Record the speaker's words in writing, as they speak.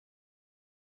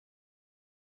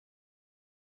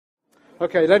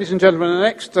Okay, ladies and gentlemen,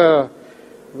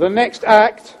 the next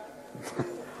act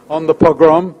on the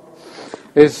pogrom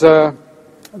is the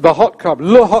Hot Club,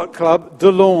 Le Hot Club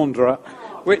de Londres,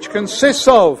 which consists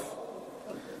of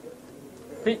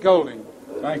Pete Golding,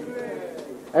 thank you,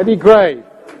 Eddie Gray.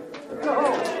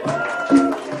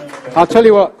 I'll tell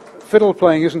you what, fiddle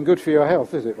playing isn't good for your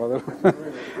health, is it, by the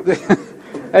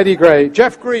way? Eddie Gray,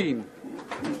 Jeff Green,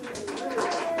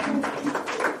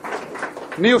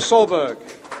 Neil Solberg,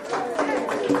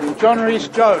 John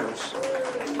Rhys-Jones.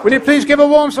 Will you please give a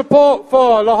warm support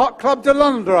for Le Hot Club de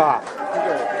Londres?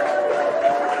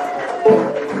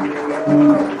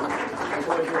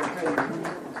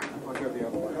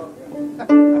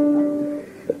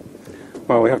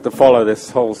 Well, we have to follow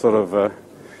this whole sort of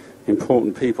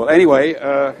important people. Anyway,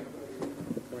 let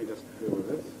me just deal with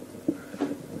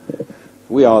this.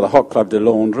 We are the Hot Club de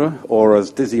Londres, or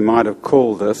as Dizzy might have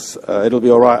called us, it'll be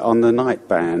all right on the night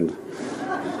band.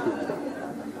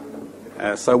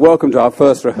 So welcome to our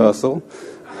first rehearsal.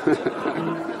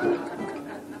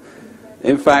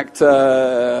 In fact,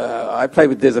 I played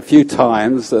with Diz a few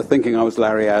times, thinking I was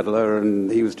Larry Adler and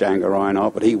he was Django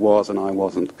Reinhardt, but he was and I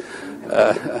wasn't.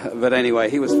 But anyway,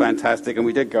 he was fantastic, and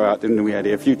we did go out, didn't we,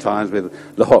 Eddie, a few times with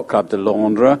Le Hot Club de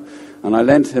Londres. And I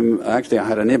lent him, actually I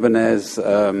had an Ibanez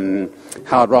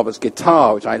Howard Roberts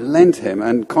guitar, which I lent him,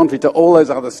 and contrary to all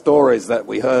those other stories that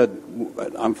we heard,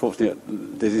 unfortunately,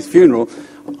 at Dizzy's funeral,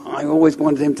 I always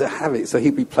wanted him to have it, so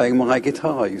he'd be playing my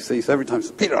guitar, you see. So every time he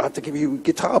said, Peter, I have to give you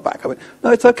guitar back. I went,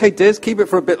 no, it's okay, Diz, keep it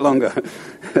for a bit longer.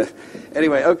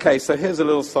 Anyway, okay, so here's a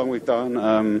little song we've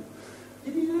done.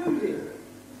 Did he use it?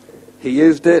 He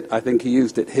used it, I think he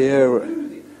used it here.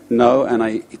 No, and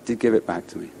he did give it back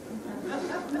to me.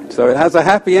 So it has a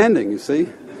happy ending, you see.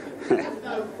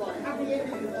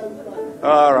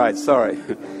 All right, sorry.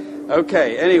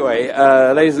 Okay, anyway,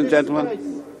 ladies and gentlemen.